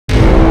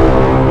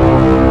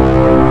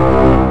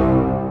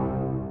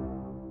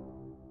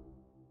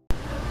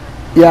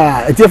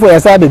Yeah, it's for your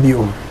side of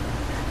you.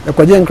 The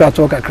Korean crack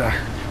talk a crack.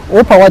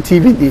 O Power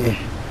TV day.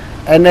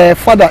 And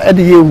father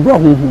Eddie we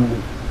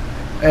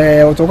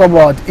talk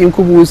about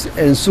incubus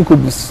and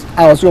succubus.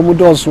 I was one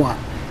those one.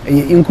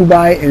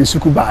 Incubi and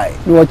succubi.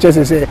 No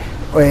just say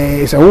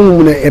it's a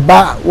woman a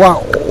bar one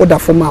other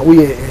former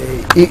we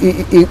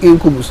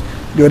incubus.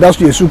 The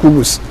other is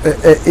succubus.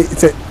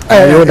 It's a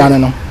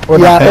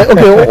yeah,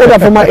 okay, other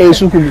former a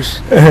succubus.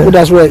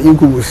 That's where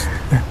incubus.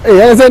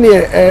 Yes,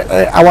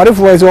 I want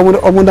to is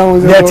one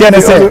down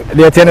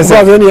the tennis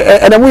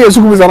and I'm a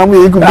succubus and I'm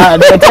a incubus.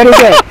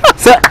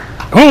 Sir,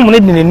 whom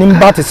living in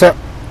Nimbati, sir.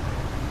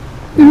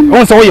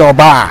 Once all your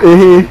bar,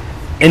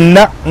 and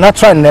not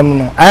trying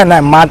them, and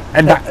I'm mad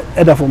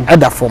at the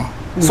form.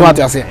 So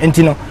I say, and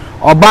you know,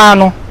 or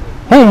barno,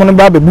 home on a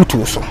baby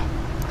butus,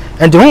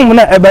 and to whom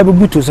a baby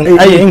butus, and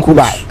I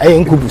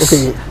incubus,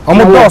 or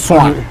my boss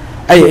one,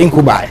 I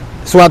incubi.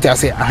 So what I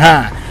say,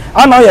 aha,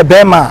 I know your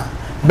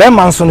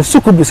Bearman's on the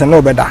succubus and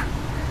no better.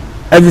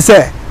 As you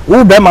say,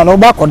 who Bearman no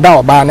back or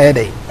down barn a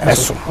day.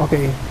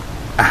 Okay,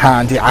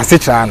 aha, the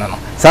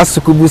Asitran,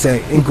 succubus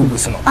and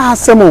incubus. Ah,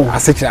 some more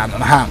Asitran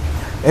on hand.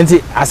 And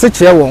the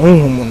Asitran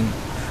won't.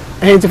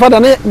 And the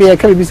father me a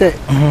can be say,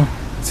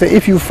 say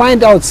if you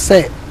find out,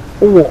 say,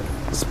 oh,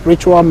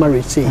 spiritual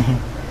marriage, say,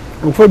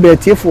 and for be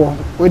tearful,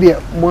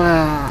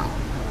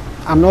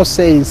 I'm not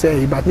saying,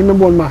 say, but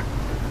remember, ma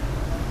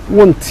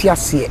won't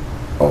see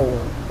oh.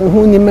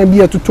 Who may be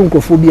a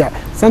tunkophobia.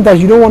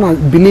 Sometimes you don't want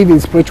to believe in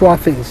spiritual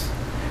things,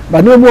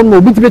 but no one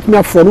will beat me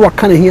up for what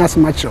kind of hear as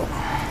much.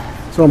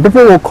 So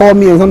people will call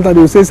me and sometimes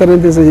they will say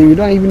certain things and you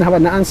don't even have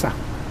an answer,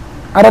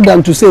 other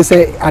than to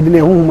say I didn't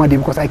know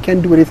because I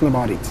can't do anything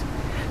about it.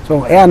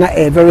 So I am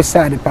a very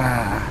sad.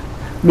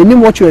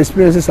 Meaning what your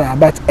experiences are,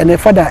 but and a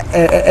father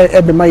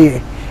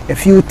a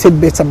few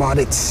tidbits about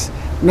it.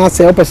 Not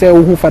say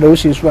who for the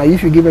oceans.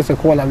 If you give us a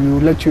call, we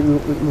will let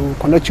you we'll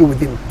connect you with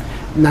him.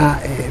 Now,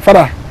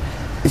 father.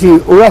 See,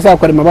 we are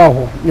talking about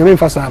who you mean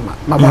for some,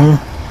 my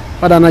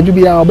but I'm not to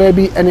be our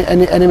baby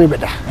any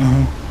better.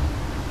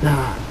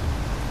 Now,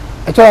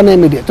 I told her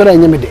name it, told her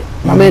name it,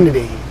 my man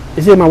today.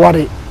 Is it my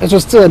worry? It's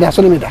still that's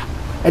only me.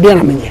 I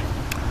didn't mean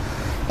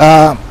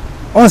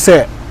on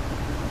say,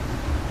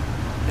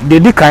 the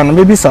decline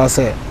maybe so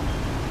say,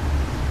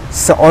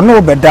 so or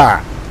no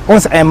better.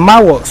 Once a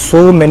man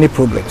so many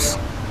problems.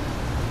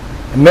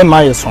 A man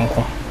my son,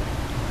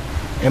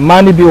 a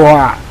man be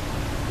or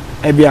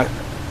a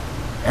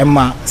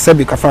Emma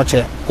Sebi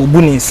Kafrache,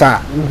 Ubuni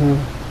sa,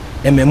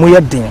 and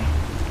Memuya ding.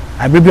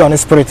 I will be on a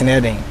spirit in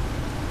heading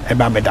a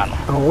babedano.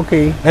 Oh,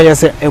 okay. I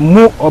say a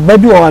more or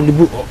baby or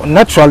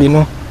naturally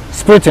no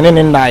spirit in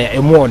any lie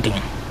a more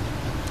ding.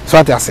 So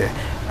what I say,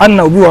 and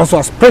now we also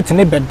a spirit in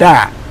a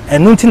beda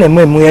and nothing a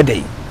memory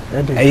day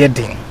a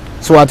ding.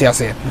 So what I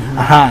say,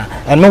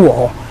 aha, and no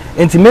war.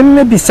 And to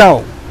me be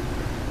so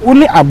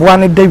only a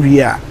one day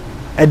we are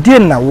a dear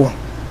now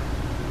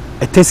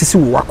a tasty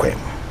walkway.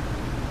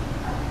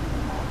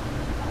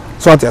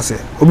 So what I say,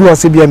 Obi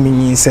was be a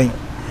mini saying,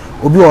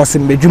 Obi was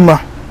in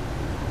Bejuma,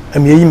 a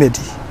me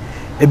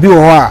a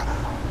biwa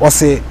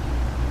was a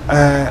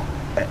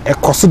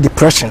cause of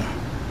depression.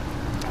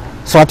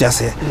 So what I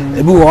say,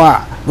 a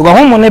biwa, because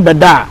home on a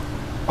beda,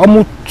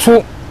 almost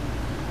two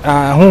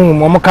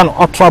home can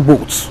ultra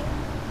boats,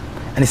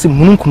 and it's a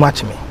munkum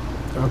match me.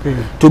 Okay,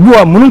 to be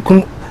a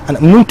munkum and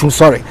muntum,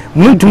 sorry,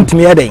 muntum to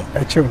me a day,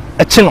 a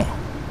chino,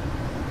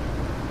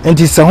 and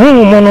it's a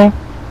home mono,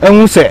 and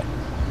we say.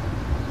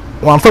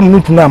 One from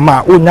Nutuna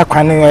ma o nya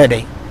kwan no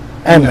day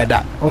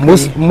that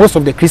most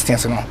of the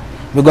Christians no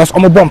because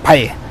omo bomb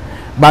pie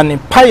but ne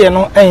pie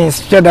no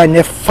instead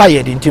of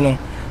fire dinti no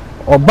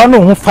oba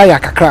no hu fire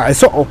kakra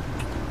so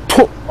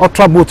to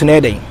ultra boat na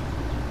day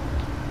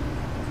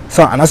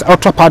so anas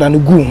ultra powder no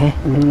gu hu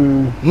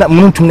na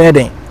muntum na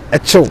day e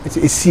chill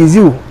it's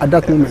season at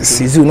that moment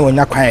season no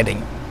nya kwan day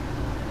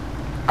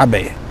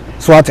abe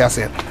so what I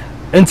said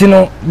enti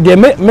no de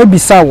maybe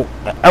saw e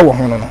wo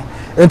ho no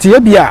enti ye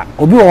bia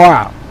obi wo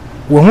a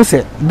who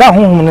said that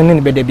home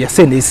and be there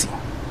say lazy.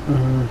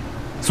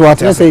 So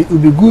what I say it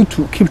would be good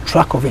to keep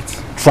track of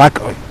it. Track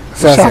of it.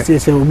 So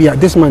say will be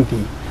this month.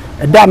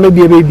 That may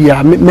be a baby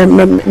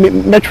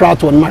metro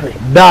to marry.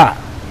 That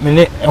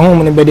me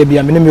home and be there be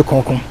a minimum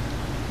concom.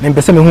 Then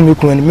person whom you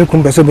can make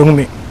person whom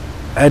me.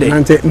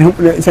 And say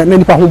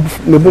many people who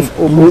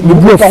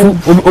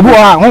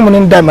home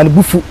and die man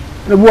bufu.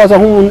 The boys are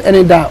home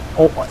any da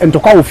and to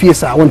call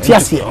fiesa on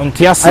tiasia on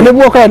tiasia. And the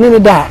worker any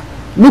da.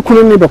 Look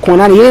only the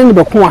corner, any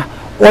the corner.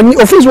 On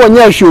office one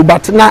year show,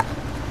 but not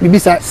maybe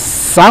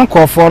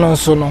sanko for no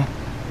so no.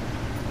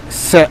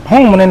 Say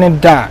home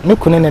and da,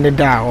 look on the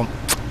da or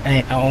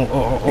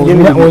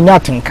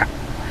yatinka.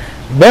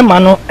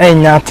 Bemano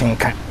and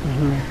yatinka.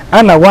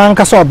 And a one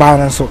caso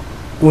balance so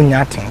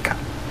unyatinka.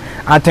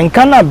 I think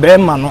na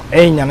bemano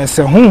and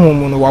say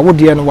home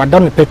would and what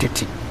done the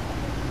petty.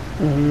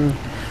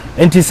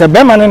 And it's a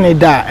beman and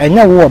da and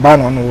ya war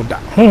ban on wood.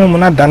 Home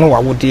not done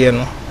what would dear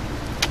no.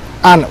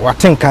 And what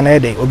think can I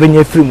day obey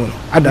your free moon,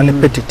 I done a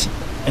petty,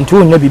 and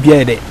two never be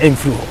a day and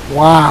through.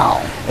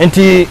 Wow, and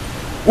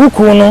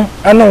Ukuno,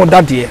 I know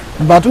that dear,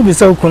 but we be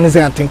so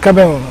convinced and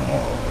cabin.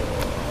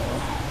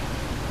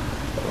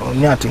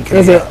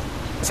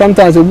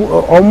 Sometimes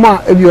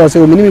if you are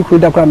saying, "Many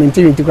could have come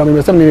into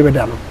something never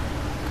done."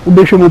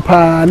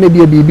 Ubeshomupa,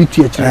 maybe a baby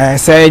teacher.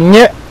 Say,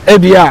 yet,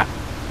 Ebia.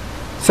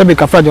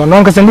 Sabika Fajo,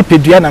 non can be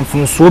Pedian and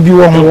from Sobi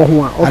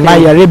and I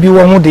rebi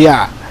one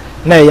dia.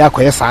 Nay,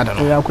 Yaquesa.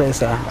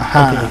 Yaquesa.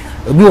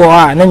 You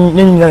are, then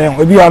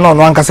you are not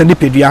one can send the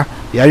Pedia,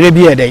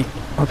 Yarebi a day.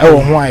 Oh,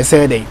 why I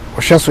say a day,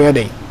 or just a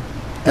day.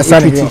 A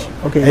sanity,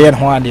 okay,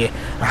 and one day.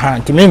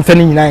 To me,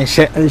 fanning nine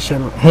share.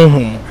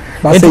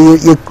 But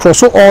you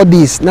cross all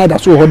these, neither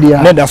so hot,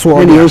 neither so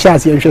many shall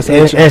see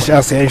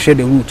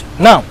the root.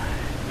 Now,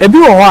 a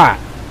bit of why,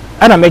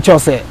 and I make you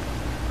say,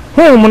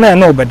 whom I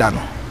know better.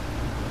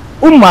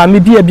 Umma me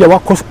bia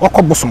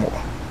wakobosmo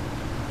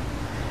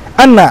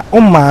Anna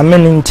umma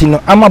menintino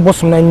ama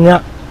bosmo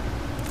nya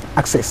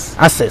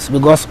access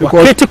because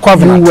creative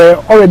covenant you were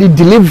already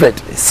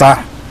delivered sir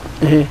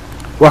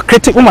wa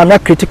creative umma me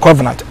creative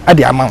covenant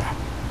ade ama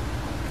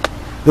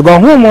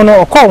because whom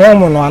no okọ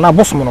whom no na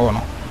bosmo no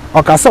no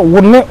okase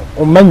wo ne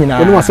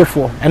omanyina ene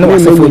wasefo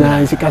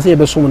na sikase ye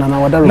besom na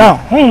wadaro now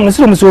no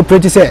so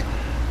operate say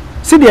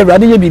see the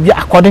everade ye bibia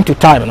according to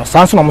time no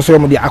sanso no so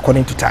mo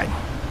according to time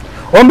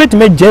on bet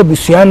me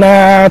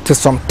jebusuana to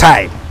some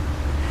time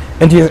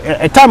and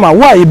a time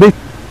why you be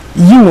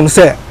you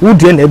say who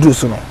do na do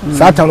so no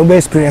satan no be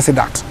experience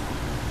that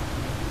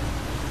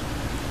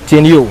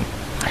tin you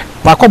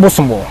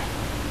makobosomo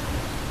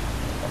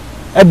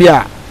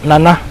ebia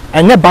nana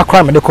enye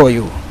background me dey call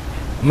you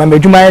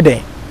mamedwuma ye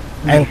den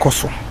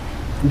enkoso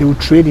they will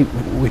trade it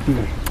with you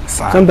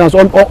sometimes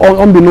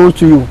unbeknownst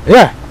to you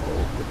yeah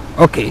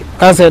okay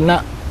can say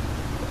na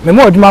me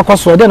mo adwuma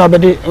koso dey na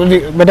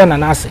be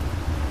nana ase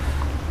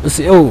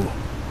say oh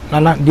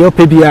nana de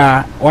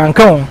opebia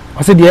wanka won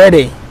o say de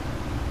ede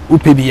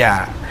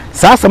opebia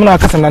sa asem na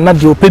akasa nana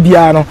de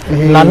opebia no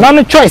nana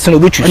no choice no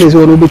be choose ene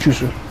say no be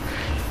choose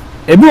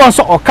ebi won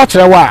so o ka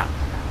kire wa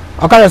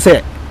o ka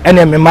say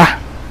ene mema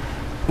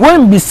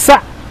won bisa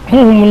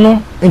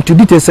no into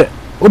detail say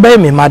obey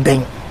mema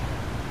den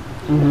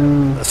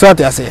so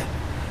ati say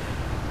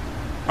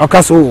o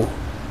ka so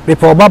be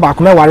po baba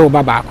ko me ware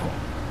baba ko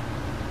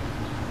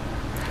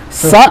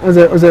sa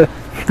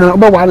o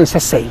oba ware say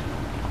say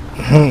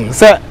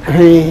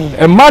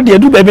e ma de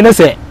du baby na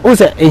say o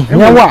say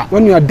ehia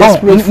when you are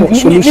desperate for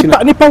solution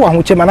nipa wa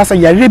ho chema na say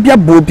yare bia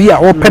bobi a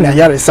o pe na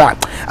yare sa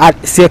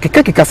say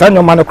kekeka sa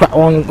nyoma no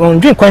on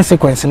dream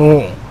consequence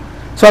no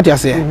so ati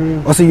say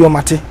o say yo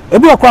mate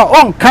ebi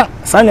okwa on ka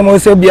sa nyoma o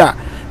say bia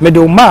me de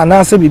o ma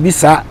na say bibi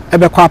sa e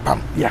be kwa apam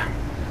yeah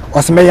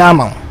o say me ya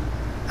ama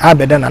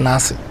abeda na na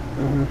ase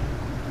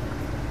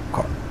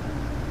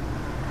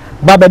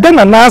ba beda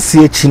na na ase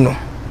echi no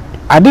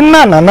ade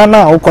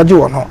na okoje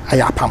wo no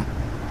ayapam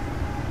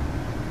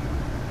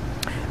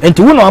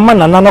enti wo no ama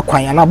na no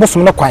kwan na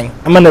bosom no kwan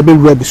ama na be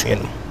wura bisua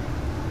no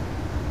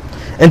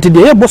enti de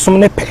ye bosom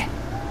ne pe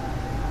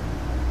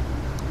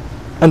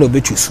ana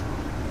obechusu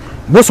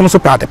bosom so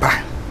pa adepa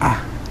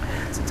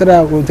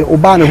tira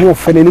oba ne ho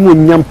fe ne mu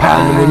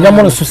nyampa nyam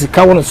no so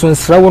sika wo no so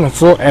nsra wo no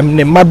so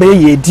ne mabe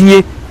ye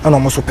die ana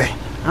mo so pe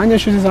anya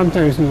should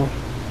sometimes no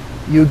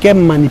you get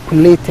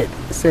manipulated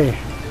say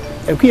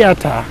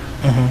equiata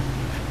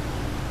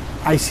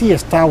I see a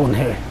star on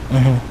her.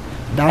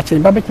 That actually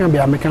Baba can be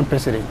American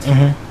president.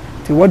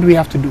 So what do we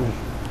have to do?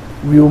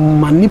 We will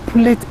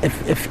manipulate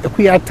if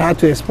we are tied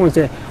to a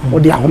sponsor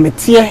or the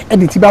hometia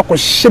and the tobacco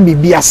should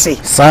be say.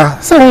 Sir,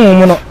 so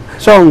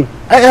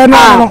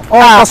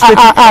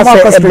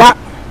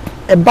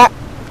about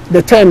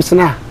the terms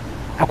now.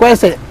 I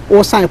say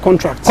all sign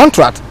contract.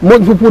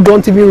 Most people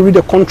don't even read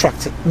the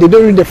contract. They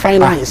don't read the fine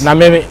lines. Now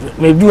maybe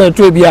do a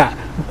to be a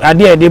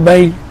idea they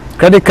buy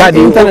credit card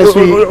internet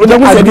submit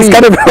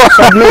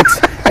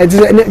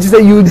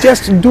you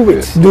just do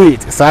it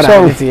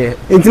so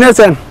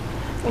internet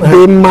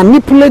they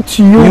manipulate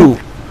you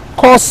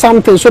cause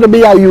something so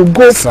that you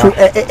go to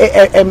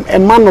a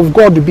man of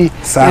God to be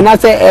and I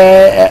say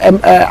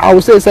I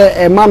will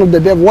say a man of the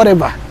devil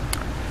whatever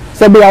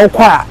say be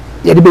akwa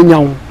ye de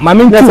benyawo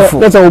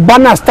that's a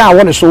banner star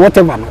one so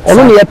whatever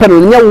only your pen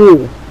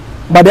nyawo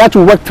but they have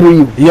to work through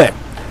you yeah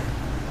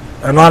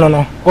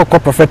no what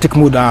prophetic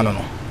mood no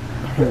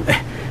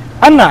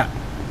Anna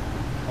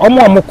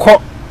omo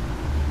ko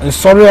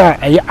sorry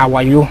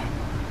awayo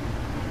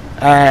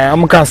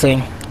am can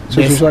say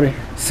sorry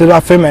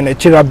seraphim and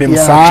cherubim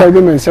sa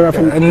cherubim and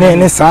seraphim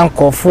ne san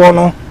kofo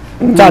no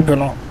type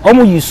no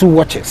omo use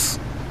watches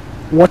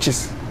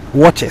okay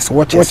WATCHERS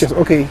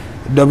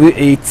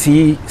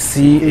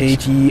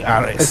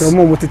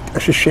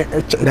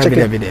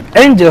check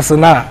angels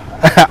now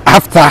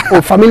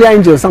after familiar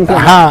angels something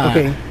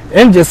okay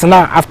angels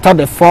now after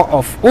the fall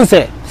of who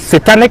say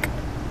satanic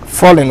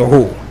fall in the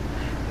hole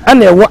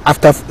and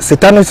after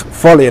satanic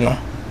fall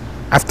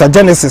after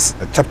Genesis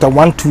chapter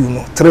 1 2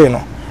 3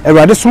 no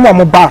everybody small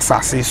mo ba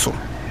asase so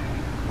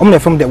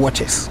from the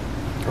watches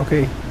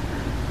okay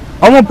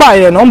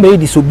ba no be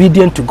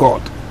disobedient to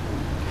God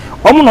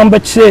no be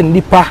train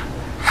nipa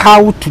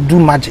how to do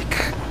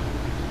magic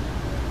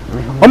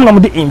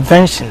Omo the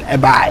invention e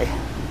buy.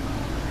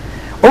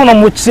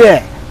 Omo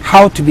che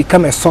how to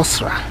become a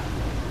sorcerer.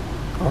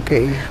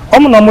 Okay.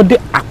 Omo the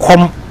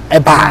akom e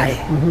buy.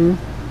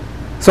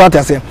 So what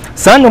I say,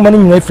 san no money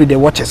nyina free the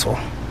watches ho.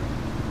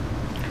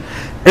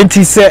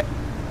 Enti se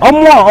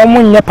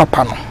omo nya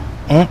papa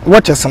no,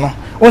 watches no.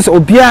 Once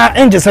obia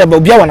enje say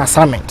obia wan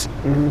assignment.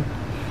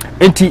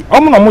 Enti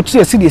omo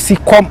che si de si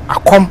kom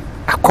akom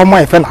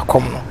e fe na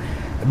akom no.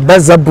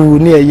 Bezabu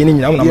ne ye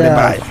nyina omo the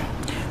buy.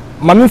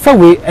 Mami fa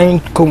we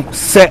enkom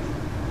se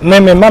me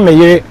mama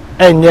ye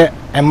enye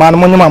e man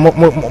mo nyama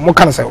mo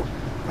kan say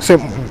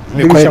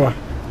me shower.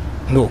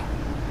 No.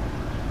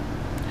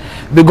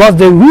 Because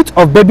the root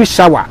of baby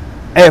shower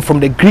from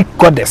the Greek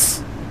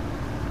goddess,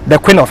 the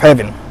queen of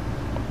heaven.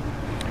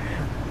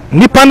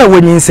 Nipa na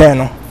wenyin say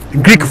no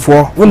Greek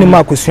for woni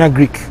ma akosua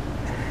Greek.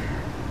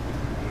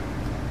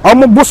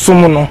 Omo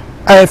bosom no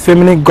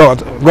feminine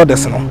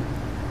goddess no.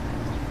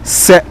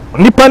 Se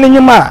nipa ni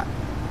nyima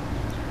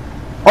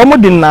omo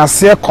di na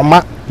ase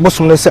koma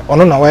bosom no se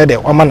ono na we de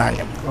omo na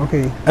anyam.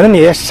 Okay. Ene ne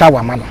ye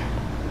shower ma no.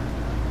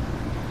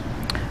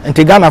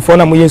 Enti Ghana for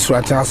na mo yensu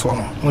atia so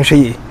no mo hwe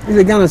yi.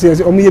 Is Ghana say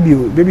omo ye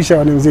bio baby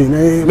shower na say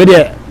na me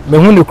de me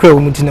hu ne kura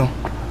omo ti no.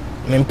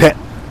 Me mpe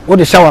wo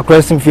de shower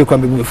kura sim fie kwa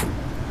be befu.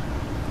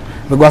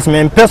 Because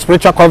me mpe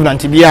spiritual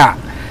covenant bia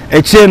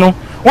e chie no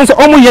won say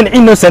omo ye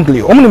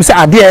innocently omo nim say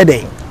ade e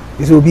den.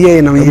 Is obi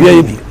ye na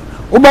ye bi.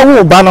 Wo ba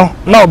wo ba no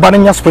na oba no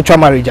nya spiritual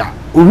marriage a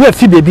owu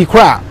afi baby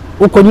kura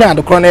wo konya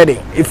ade kura na e den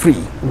e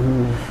free.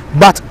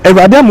 But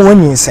everade mo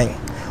nyinsen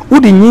wo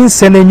de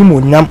nyinsen anyim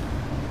onyam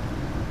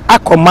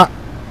akoma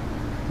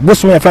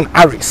bosom fan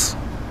Aris.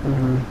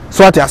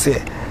 So what I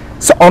say,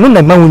 so ono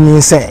na ma wonyin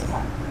say.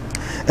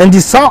 And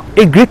this saw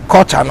a Greek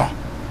culture no.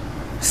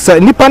 So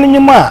nipa ni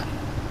nyima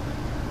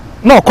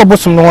na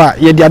okobosom no a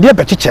ye de ade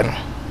bechiche no.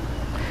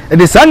 E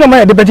de sa nyama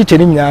ye de bechiche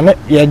ni nyina na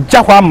ye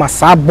gya hɔ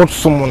amasa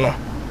bosom no.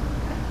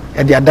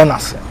 E de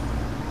adanase.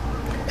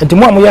 Enti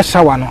mo amoye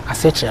shower no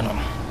aseche no.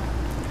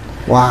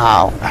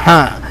 Wow.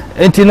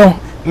 Enti no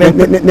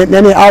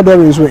me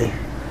outdoors way.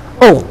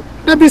 Oh,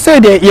 that be say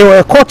the you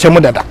were culture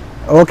mo dada.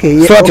 Okay,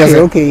 yeah,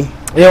 so okay.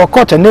 Yeah,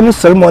 culture name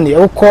ceremony.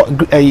 We call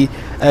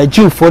a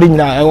Jew for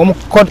now. We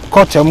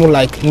culture more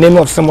like name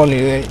of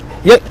ceremony.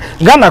 Yeah,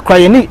 Ghana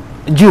cry any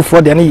Jew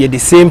for the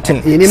same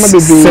thing.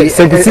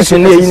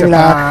 Circumcision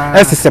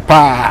na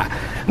sepa.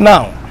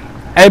 Now,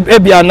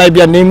 ebia na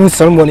ebia name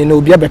ceremony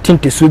no bia betin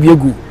te so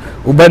biegu.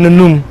 Oba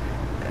num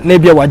na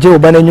ebia waje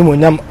oba na nyum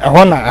onyam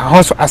ehon na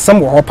ehon so asem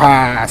wo ho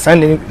pa san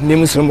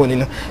name ceremony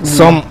no.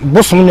 Some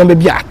bosom nyam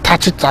bia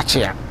attach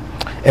ya.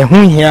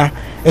 Ehun hia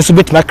enso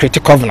betima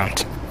create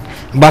covenant.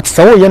 But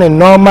so you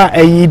normal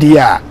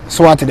idea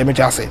so what the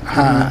measure say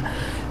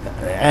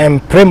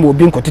prem will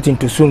be continuing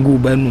to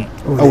sungu banu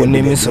our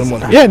naming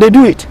ceremony. Yeah, they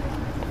do it.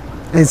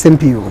 And same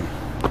people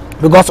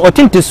because I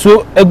think to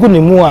so a good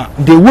name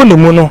they won the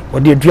mono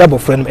or the drab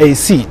of a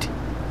seed.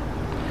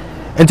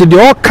 And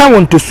they all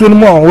come to soon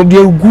more will be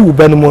a good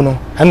banu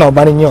and now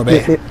banning your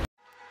bed.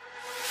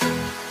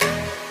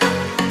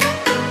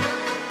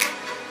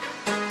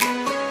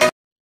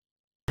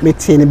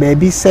 Meeting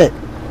baby said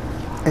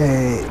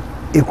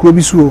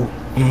ekuro so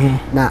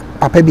na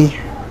papa bi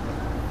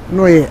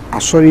no ye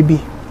asori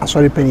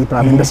penny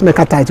pra me be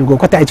ka title go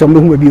title me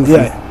hu bi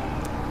ofu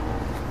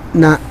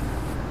na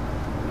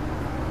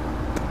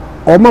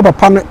o ma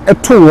papa no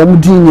eto wo mu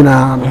din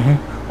nyina no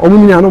o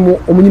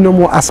mu nyina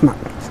no asthma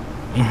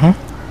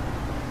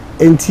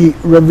enti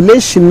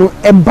revelation no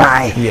e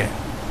buy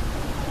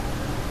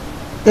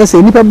yes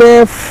nipa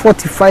be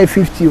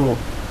 45-50 o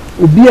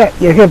obi a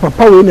ye he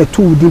papa we na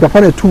tu din papa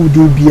na tu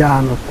din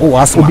bia no o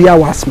asthma obi a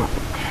asthma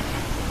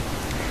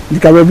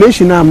the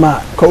revelation na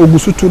ma ka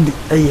ogusu to de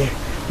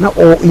na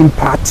o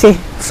imparte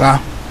sa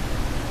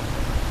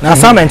na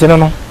assignment no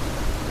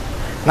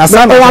na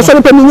assignment o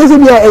so pe mi nyese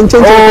bia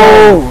enchange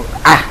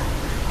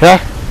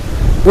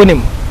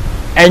wonim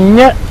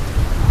enye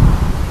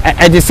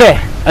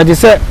ade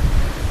se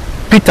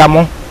Peter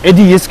mo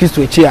edi Yesu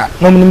Kristo echi a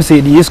no munim se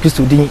edi Yesu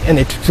Kristo din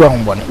ene tutu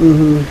ahonbone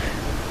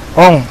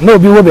no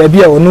obi wo ba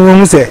bia onu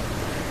hu se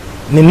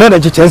ni no da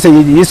chance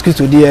edi Yesu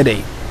Kristo di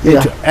ede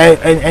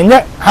and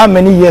how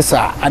many years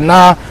and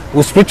now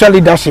with spiritual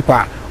leadership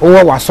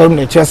over was some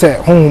nature say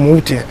home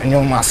and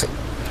your mass.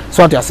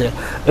 So what I say,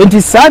 it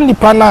is sandy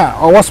pana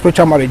or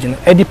spiritual marriage,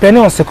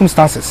 depending on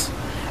circumstances.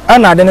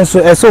 And I then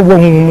so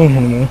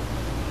one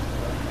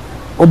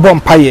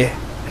Obompaye,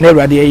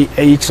 never the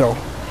age so.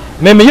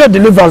 Maybe your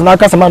deliverance now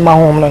because my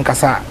home and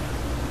Casa.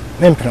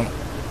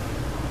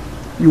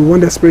 You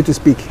want the spirit to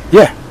speak?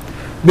 Yeah,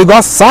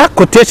 because sa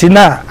quotation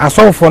now I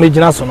saw for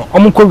original son,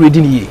 Omuko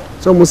reading ye.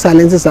 So must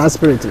silence our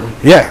spirit.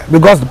 Yeah,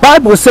 because the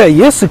Bible says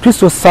yes,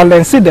 Christ will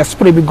silence the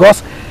spirit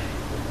because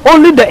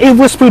only the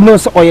evil spirit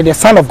knows or you're the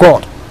Son of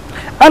God.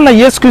 And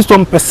yes, Christ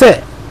on per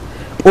se,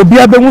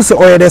 Obiabemus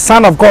or you're the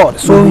Son of God.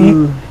 So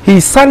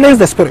he silenced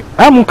the spirit.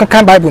 I'm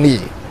can Bible.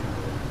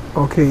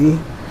 Okay.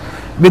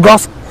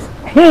 Because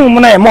whom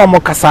I am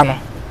more Casano.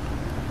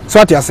 So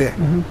what you say?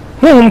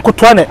 Whom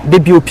could run it, the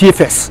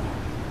BOPFS.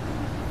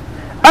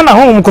 ana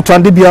honhom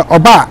kotwande bia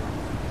oba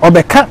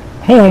obeka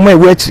honhom a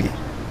ewu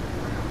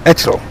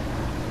achiro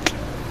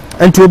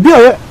and to be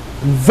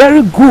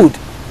very good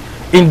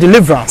in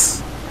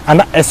deliverance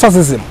and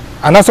exorcism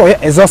and also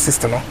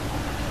exorcist no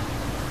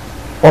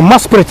or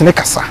mass spirit ne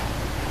kasa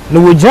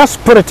no we just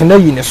spirit na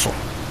yi ne so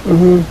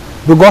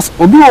because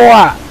obi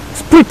o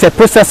spirit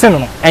processing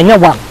no enya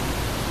one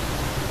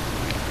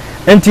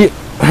enti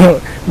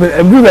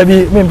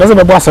baby me person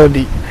be boss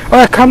odi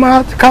oh come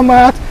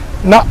out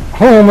na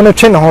home no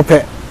twe na ho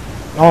pe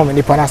na me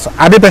ni panaso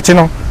ade beti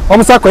no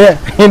o say koye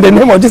in the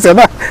name of Jesus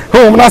na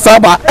home na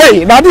saba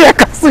hey na de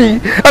kasi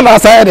na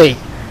say dey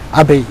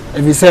abe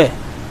if say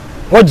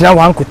what jina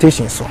one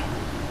quotation so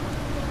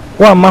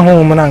wa ma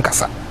home na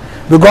nkasa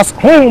because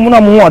home na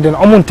mo ode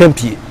no mo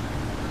ntempie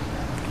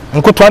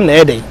nkoto na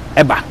e dey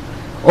eba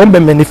o be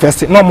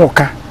manifest no mo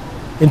ka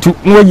into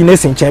no yi na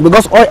sin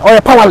because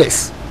o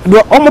powerless do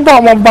o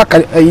ba ka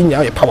yin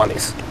ya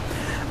powerless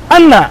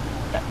anna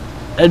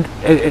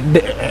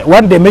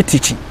one day me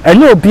teach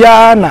enye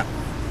obia na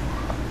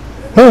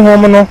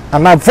honhom no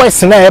ana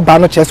voice na e ba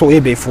no che so e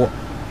be fo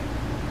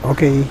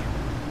okay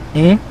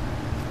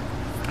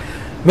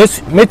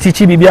me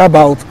teach bibi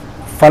about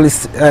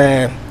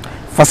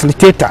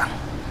facilitator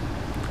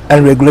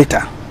and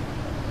regulator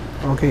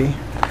okay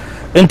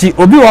enti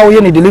obi wa wo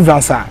ye ni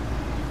deliverance a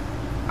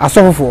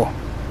asofofo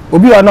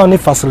obi wa na ni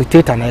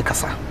facilitator na e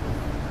kasa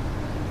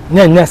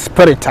nya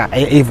spirit a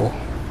evil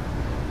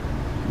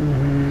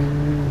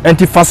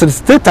anti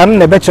facilitator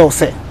na be che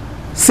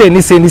say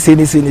ni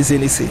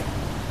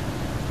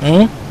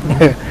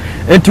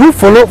and to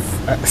follow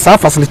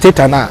self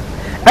facilitator na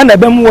and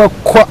ebe mu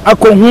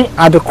akohu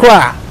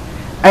adekra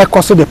a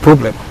cause the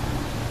problem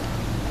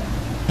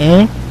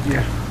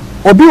yeah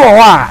obi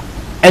wo a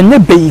enye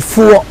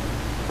beifo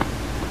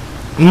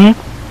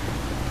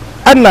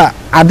ana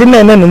ade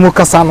na mu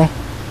kasa no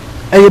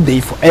eye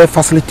beifo eye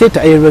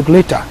facilitator eye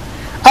regulator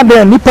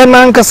ade nipa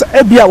na nkasa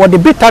ebia wo the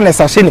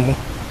bitterness ahye ne mu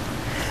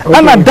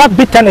and that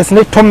bitterness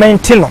ne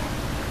tormenting no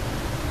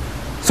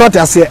so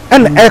that I say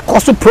and a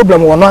cause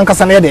problem or no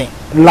ankasa na den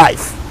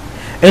life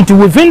and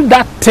within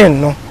that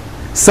thing no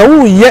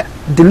so we yet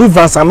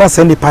deliverance am not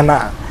send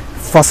pana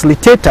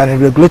facilitator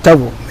and regulator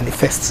will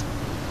manifest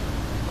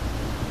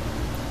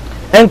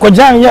and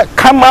kojan ye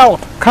come out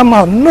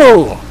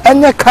no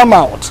and ye come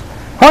out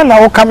when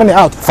are coming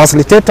out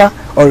facilitator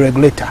or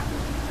regulator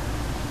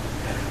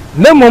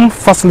nemum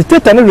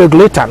facilitator and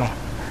regulator no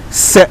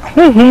se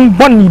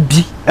boni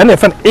bi and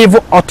if an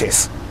evil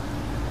artist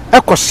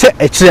ekose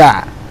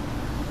ekira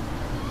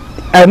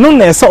eno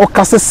na ese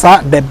okase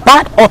sa the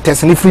bad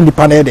artist ni free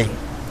nipa den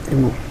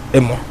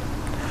emo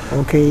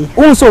okay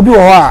unso obi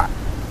wo a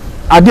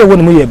ade wo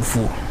ne mu ye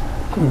bufu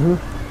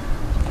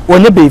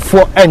wonye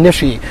beifo enye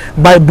hwe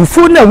by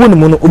bufu na wo ne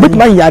mu no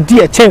obetuma ya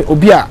ade e chen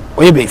obi a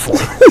oye beifo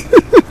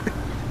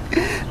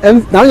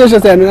and now you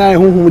just say na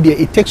honhom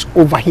there it takes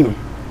over him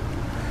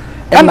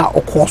and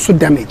cause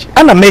damage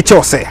and a make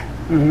you say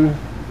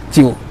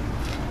tio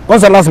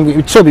what's the last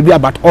we show be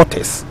about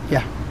artists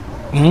yeah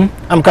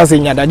I'm can say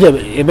nyada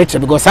je better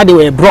because they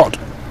were abroad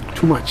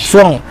too much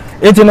so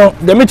it you know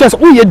the makers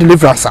who ye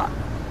deliverance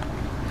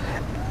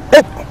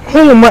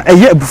honhom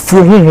eye abufu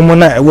honhom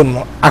na ewo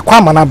no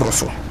akwa ma na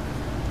broso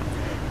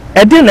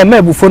e dey na ma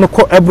abufu no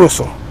ko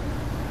ebroso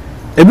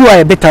ebi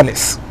wa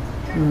bitterness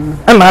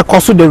and na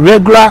cause the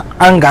regular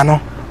anger no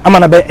ama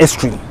na be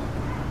extreme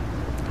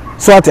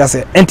so what I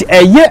say enti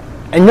eye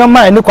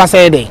enyoma eni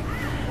kwasa dey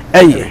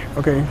eye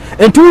okay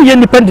enti wo ye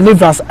nipa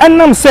deliverance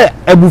anam say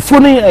abufu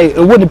no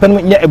ewo nipa no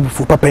nya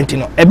abufu papenti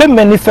no ebe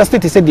manifest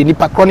it say the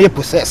nipa chronic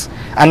possess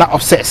and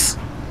obsess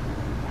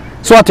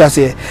so what I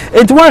say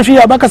enti one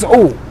hwe abaka say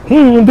oh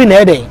bi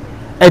na dey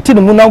eti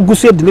no mu na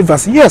gusu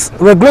deliverance yes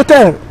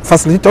regulator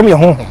facilitator me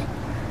honhom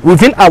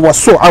within our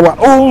soul our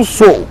own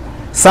soul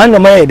sanya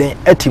ma dey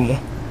etimu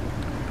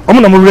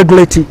omo na mu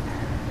regulate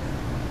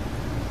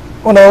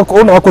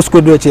ona ko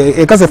school do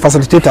e ka say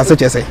facilitator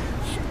say say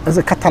as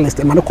a catalyst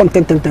e man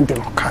content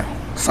okay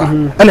so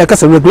and e ka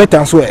say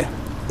regulator so e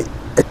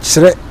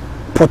chere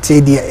pot e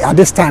there at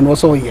this time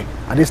also here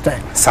at this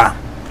time sir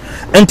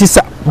enti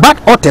sa bad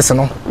artist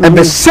no e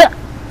be she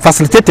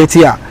facilitator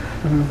here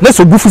let's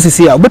go bufu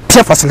sisi ya but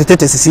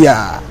facilitator sisi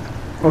ya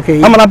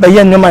okay amana be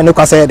yen nyoma ne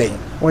kwasa yeden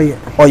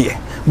oye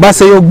but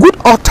say your good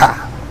author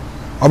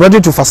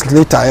already to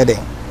facilitate yeden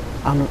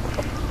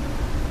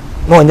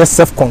no just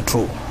self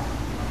control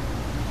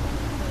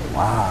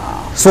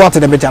wow so what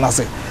the better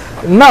say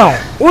now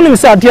unim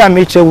say dia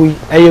meche we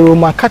a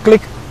Roman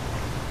Catholic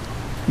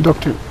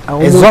doctrine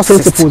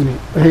exorcist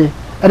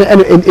and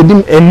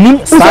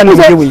enim stand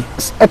the way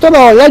I thought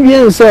ya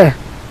dwen say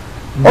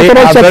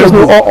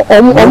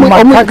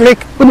Catholic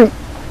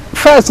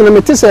first na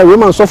me say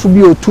Roman so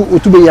bi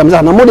otu be yam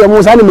na mo de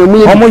mo say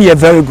na mo ye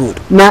very good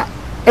na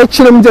e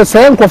kirem je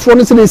say nkofo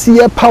no say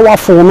see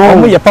powerful no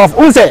mo ye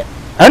powerful un say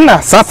na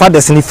sa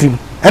fathers ni film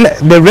and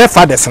the real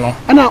fathers no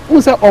and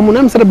un say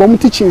omunam say ba mo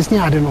teachings ni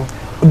ade no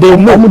they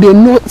know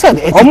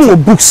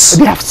books.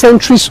 They have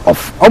centuries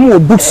of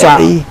books. So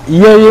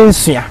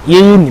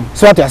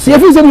what I say?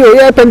 If you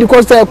say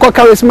Pentecostal,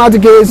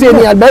 charismatic, say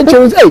the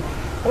adventures, hey,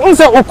 once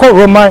I call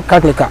Roman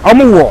Catholic,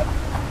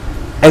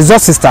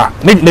 exorcist,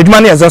 the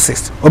money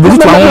exorcist,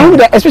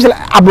 especially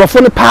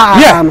Abrafone power.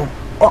 Yeah, no,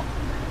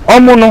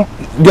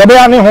 the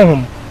other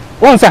home.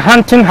 Once a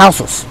hunting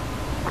houses.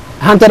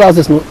 Hunted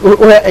houses, no,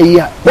 where a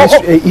year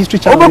history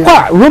channel.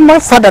 Roman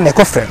father and a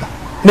coffin.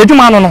 The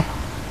Dumano.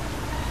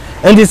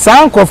 And the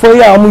sound of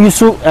fire,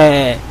 use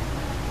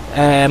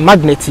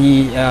magnet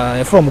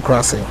from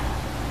crossing.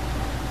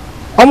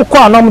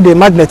 The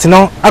magnet,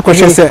 no, I could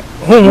say,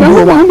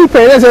 whom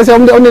parents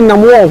only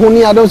number who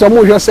near those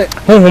almost say,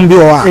 whom be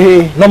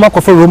no more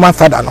of a Roman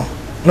father,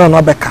 no,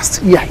 no, backcast.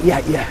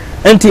 Yeah.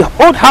 And the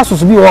old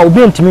houses be all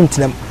being to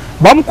them.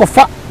 Bam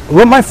Kofa,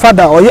 Roman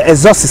father or your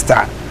exorcist.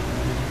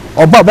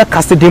 Or Baba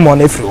cast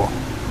demon everywhere.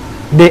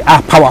 They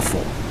are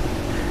powerful.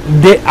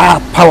 They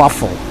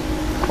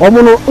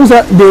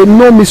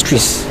know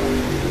mysteries.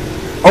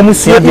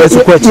 Almost yeah,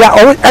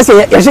 I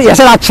say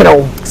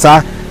natural.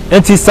 Sir,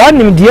 and it's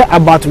an idea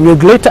about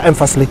regulator and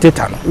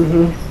facilitator.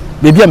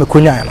 Baby, I'm a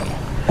kunya.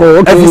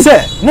 Okay. If you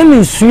say, name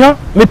is Suya,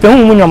 me pay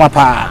on your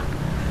mapa.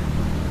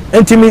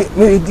 And to me,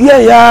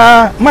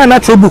 yeah, my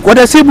natural book. What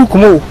I say book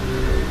more.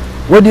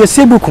 What do you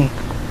say book?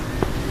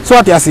 So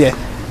what I say?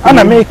 And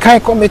I make I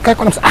come I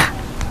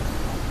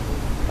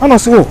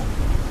say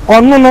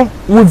no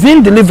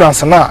within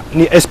deliverance now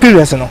the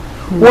experience no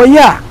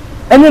yeah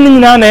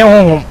anything na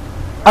home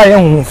I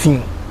am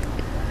fin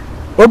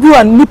obi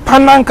wa nipa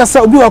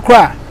nankasa obi wa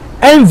kra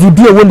envy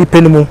bi e wo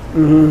nipa nimu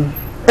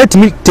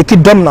etimi take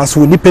dominance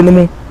wo nipa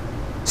nimu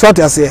so what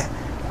I say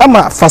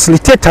ama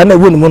facilitator na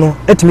wo nimu no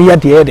etimi ya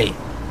de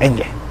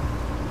enye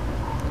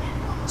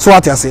so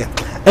what I say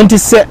enti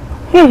se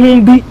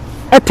bi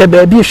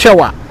etebe bi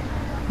hwewa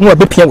no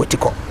be pia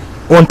wetiko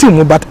on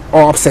two but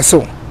or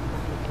obsessive.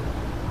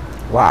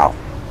 Wow.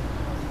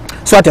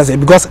 So what I say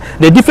because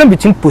the difference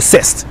between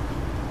possessed.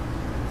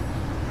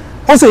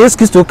 Also yes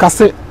Christo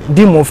kase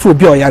demon fu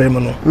bi oyare mu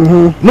no.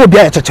 No bi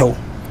a chechewo.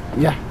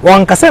 Yeah.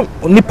 Wan kase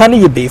nipa ne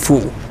ye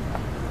befu.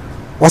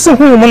 Wase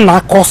hu mu na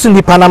akose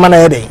nipa na mana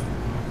ye den.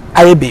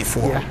 Aye befu.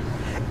 Yeah.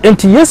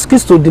 Enti yes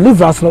Christo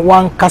deliverance no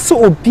wan kase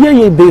obi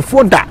ye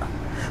befu da.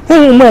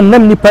 Hu mu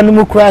nam nipa ne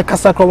mu kura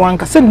kasa kra wan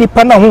kase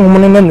nipa na hu mu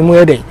ne nam mu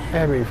ye den.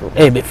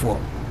 Before.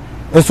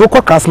 And so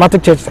called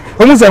charismatic church.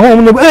 When say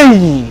home,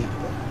 hey,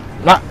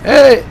 na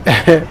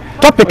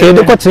topic they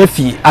got to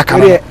fee. I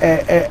can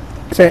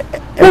say,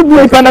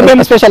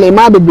 especially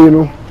my baby,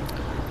 no.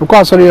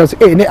 Because sorry,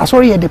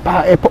 sorry, the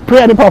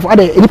prayer the power of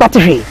other the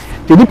party.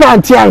 The deeper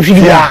and tear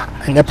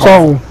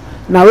so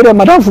now with the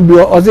madam for be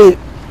or say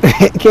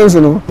case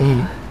no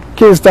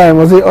case time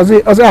or say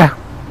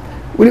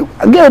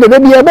get the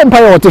baby a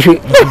vampire to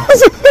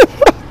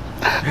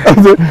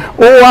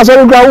oh, I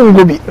saw ground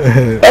go be.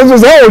 As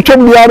was all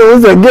chum the other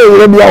was a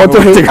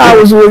gay, I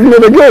was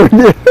with the girl.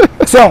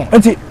 So,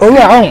 oh,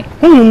 yeah,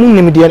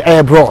 whom dear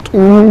air broad,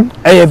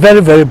 a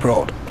very, very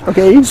broad.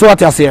 Okay, so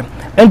what I say,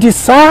 and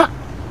this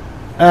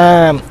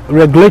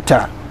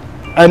regulator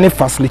and a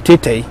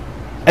facilitator,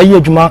 a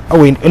yajuma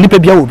away, and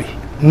Nipebia will be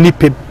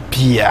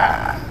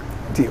Nipebia.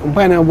 The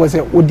umpire was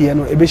a woody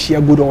and a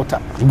beshia good altar.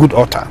 Good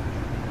altar.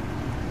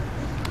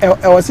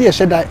 I was here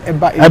shed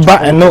about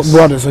and no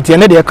brothers. So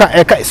tiene de ka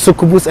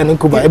SUCCUBUS and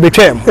INCUBUS e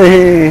betwem.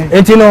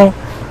 And you know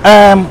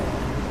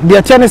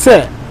the tiene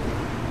say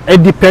e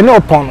depend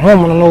upon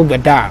home no be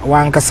da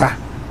wan kasa.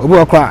 Obi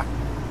okra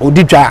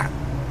odidwa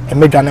e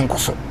medwa ne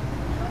nkoso.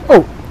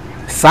 Oh,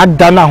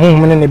 sada na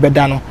home ne be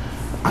da no.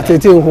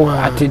 Atete ho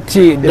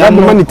atete da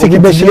no ne tiki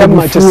be shia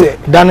ma chese.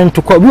 Da ne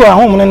ntoko bi wa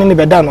home ne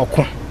be da no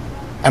ko.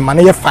 E ma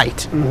ne ye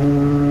fight.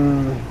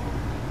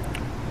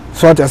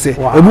 So what I say,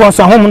 everyone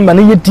saw home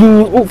and you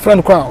team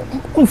friend crowd,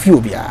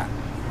 Fubia.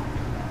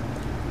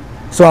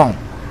 So,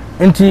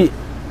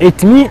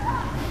 it me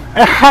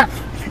a hat,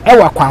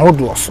 our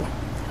quaho also.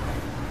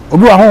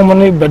 Obu home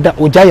money, but that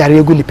Ojaya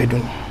regularly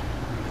pedun.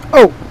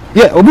 Oh,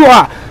 yeah,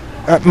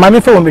 Obu, mammy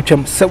for me,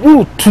 say,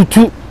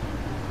 two,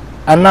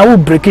 and now we'll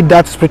break it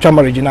that spiritual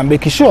marriage and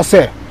make sure,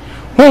 say,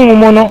 home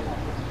mono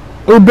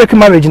will break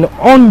marriage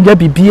on the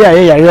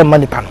BBA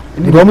money panel.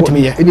 You want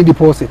me any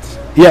deposits?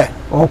 Yeah.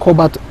 Or call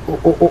back or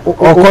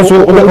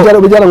so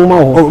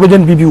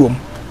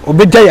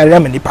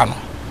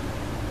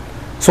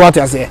what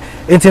I say,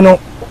 it's you know,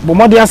 but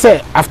what I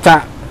say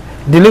after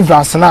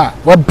deliverance now,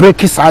 what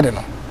break his side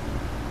no.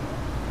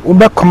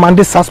 We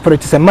commanded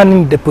suspect is a man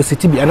in the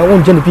positive and I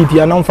won't join people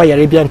and on fire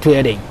Arabian to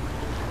a day.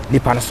 The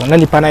Panasonic,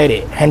 any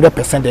panade,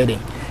 100% a day.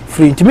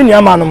 Free to me,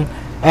 Yamanum,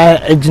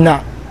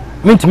 Edna,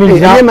 mean to me,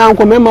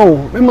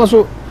 Memo,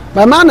 so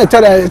my man, I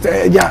tell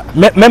ya,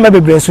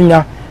 member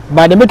Bresunya.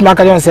 But the bit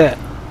market say,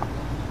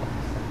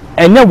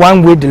 and no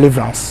one way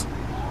deliverance.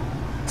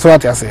 So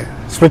what I say,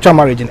 spiritual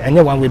marriage and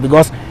no one way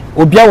because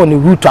Obia on the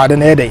root to the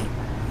day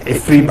a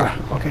free bar.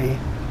 Okay.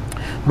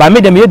 But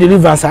made them here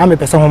deliverance, I'm a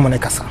person home on a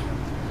casa.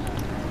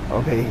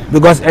 Okay.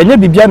 Because any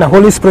Bibiana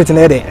Holy Spirit in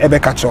a day ever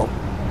catch up.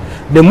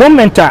 The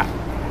moment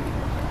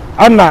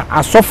ana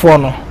asofo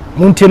no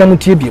muntie na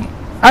muntie biem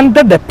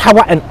under the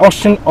power and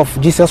unction of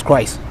Jesus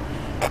Christ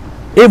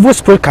evil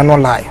spirit cannot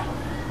lie.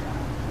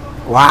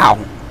 Wow.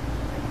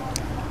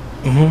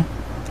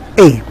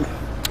 Hey.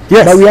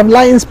 Yes. But we have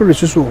lying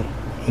spirits also.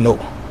 No.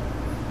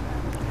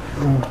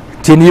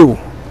 Continue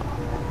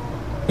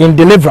in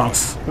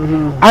deliverance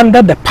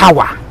under the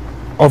power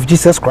of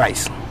Jesus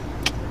Christ.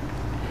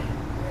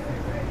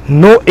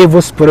 No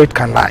evil spirit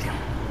can lie.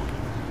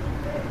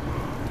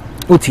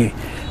 Uti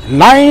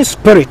lying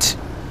spirit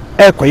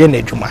ekoye na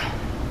adwuma.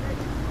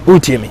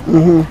 Uti me.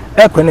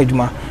 Ekoye na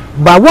adwuma.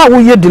 Ba wa wo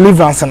ye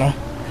deliverance no.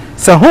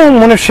 Se hon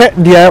mo no hwe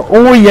de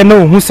wo ye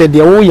na hu se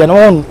de wo ye na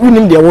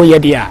unim de wo ye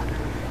de a.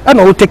 And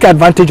will take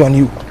advantage on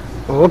you.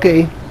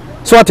 Okay.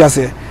 So what you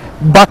say?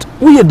 But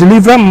we a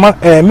deliver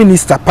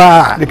minister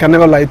pa. They can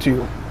never lie to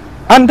you.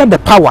 Under the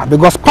power,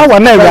 because power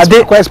now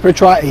they quite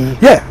spiritual.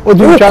 Yeah. Or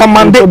do you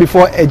command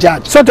before a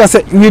judge? So to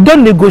say, you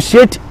don't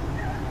negotiate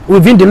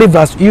within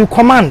deliverance. You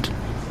command.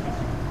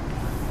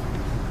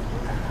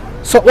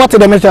 So what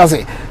the message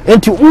say?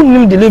 Into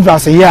unim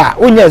deliverance yeah,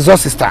 unya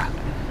exorcist.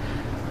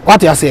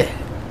 What you say?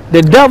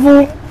 The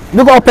devil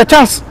because per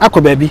chance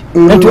ako baby.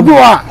 And to be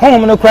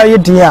home no cry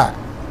dear.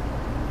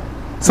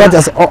 So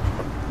just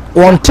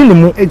one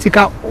thing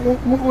etika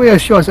we are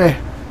sure say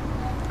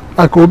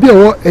akobi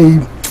owo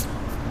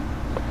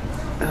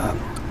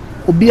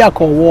obi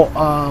akowo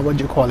what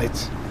do you call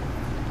it?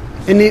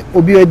 Any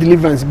obi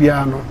deliverance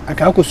bia no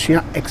aka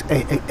akosua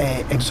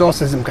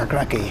exorcism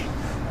kakra ke.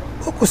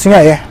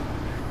 Okosua ye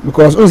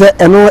because we say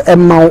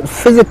eno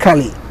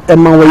physically we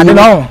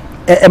know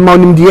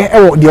nimdie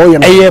ewo de oye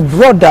no. Eye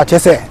brother che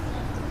say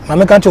na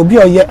me kan che obi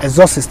oye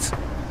exorcist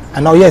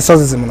and now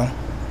exorcism no.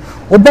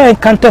 Oba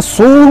encounter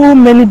so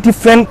many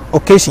different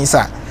occasions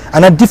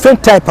and a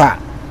different type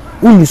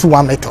we use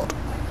one method.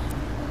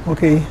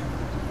 Okay.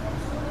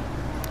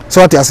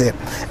 So what I say,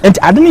 and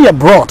I didn't hear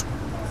broad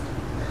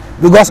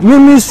because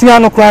me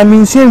no crime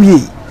means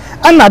we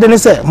and I didn't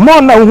say more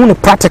now who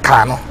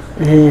practical no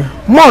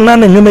more now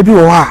you maybe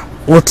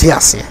what you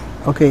say.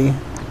 Okay.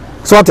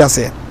 So what I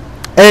say,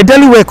 a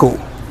daily work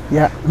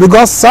yeah,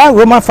 because some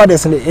Roman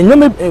fathers and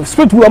you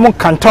spirit we among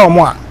cantor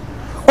more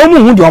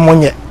who do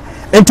among ye.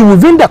 And to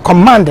within the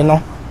command, you know,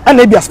 and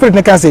maybe a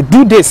spirit can say,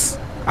 do this,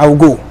 I will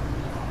go.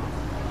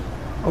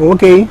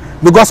 Okay.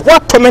 Because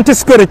what tormented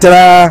spirit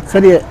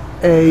said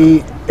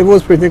a evil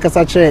spirit can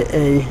such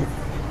a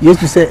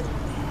used to say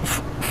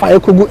fire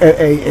could go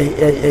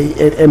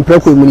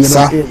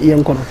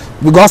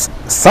because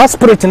such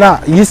spirit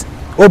now is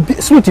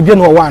sweet to be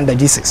no one under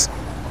Jesus.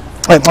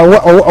 Or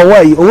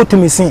to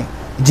me sing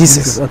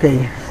Jesus.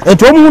 Okay. And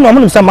to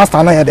whom some master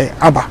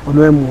Abba.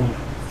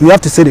 You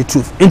have to say the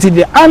truth. Into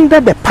the under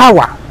the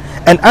power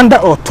and under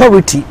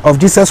authority of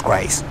Jesus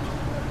Christ,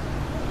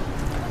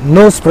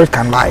 no spirit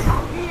can lie.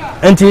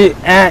 And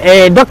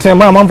Doctor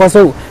Mama for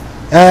so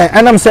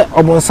and I'm saying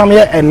about some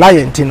year a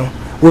lion, you know,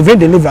 within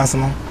deliverance,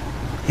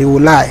 he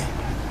will lie.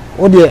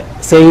 Oh dear,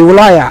 say he will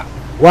lie.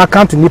 Why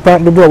can't you nip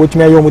the door with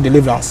me with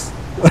deliverance?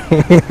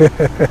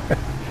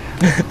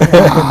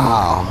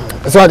 Wow.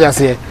 That's what I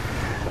say.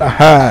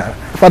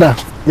 Father,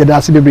 you're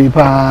that's the baby.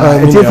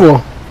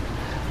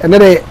 And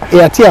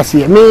then tears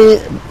me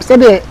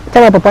said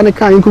tell papa ne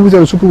kan INCUBUS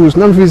and SUCCUBUS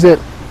na fi say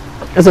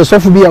as a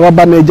soft be our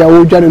manager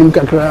o dwane num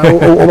kakra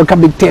o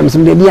big terms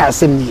me dey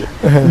asem nie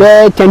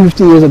be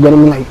 10-15 years ago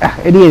I'm like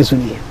e dey enso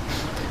nie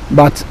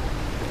but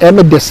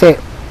me dey say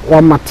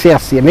one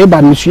materials me ba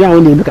misua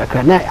on dey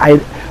kakra na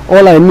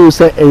all I know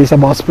say is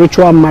about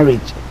spiritual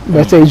marriage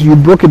but says you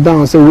broke it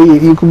down say we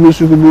INCUBUS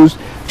SUCCUBUS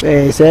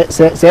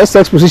say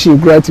sex position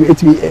great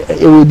it be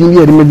we dey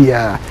here me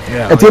bia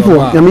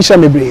people na misha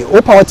mebre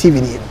o power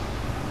TV ni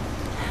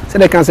say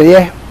they can say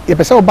yeah if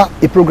person about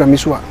a program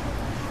is what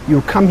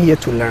you come here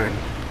to learn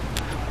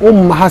o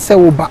ma say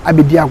o ba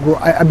abedi agro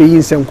abeyi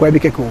nsem kwa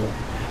bikeko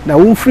na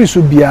won free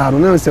so bia no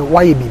na say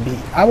why bibi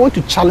I want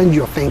to challenge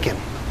your thinking.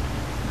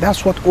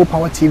 That's what O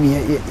Power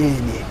TV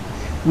is.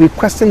 We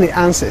question the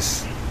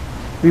answers.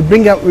 We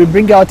bring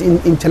out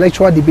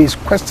intellectual debates,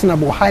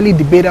 questionable, highly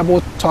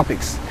debatable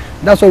topics.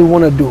 That's what we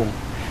want to do.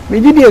 Me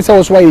did say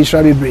was why you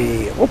should be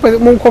brave.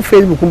 Open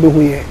Facebook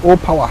O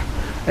Power.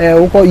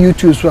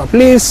 YouTube. So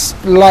please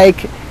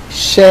like,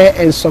 share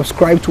and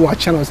subscribe to our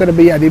channel. So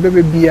be the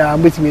baby be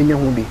with me in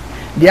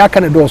the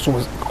kind of doors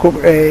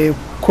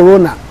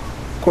corona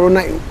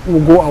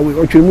will go away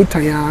or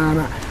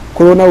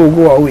corona will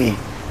go away.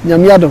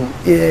 Nyamiadom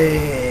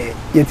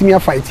yetimia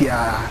fight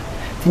ya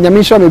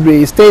tinyamisha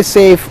mebre stay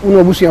safe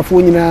uno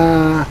busuafo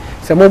nyina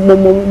se mo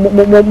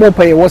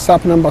pay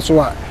WhatsApp number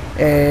so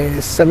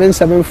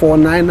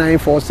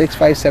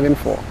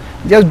 774994654.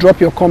 Just drop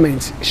your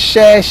comments,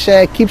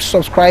 share, keep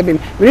subscribing.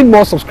 We need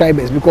more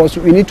subscribers because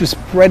we need to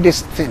spread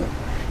this thing,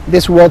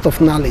 this wealth of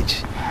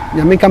knowledge.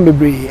 Nyamika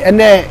mebre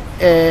and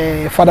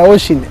Father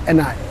Ocean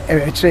and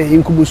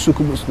INCUBUS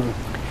SUCCUBUS no.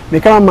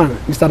 Me cameraman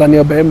Mr.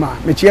 Daniel Berma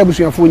me chia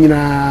busuafo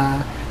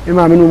nyina me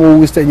ma me no mo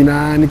wisdom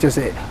nyina ni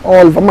say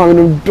all of ma me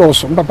no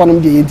doso papa no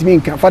de yentimi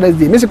nka Father's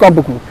Day me se kwa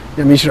boku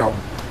ya me hira wo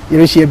ye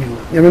me hia bi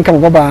ya me nka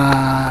bye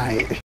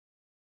bye.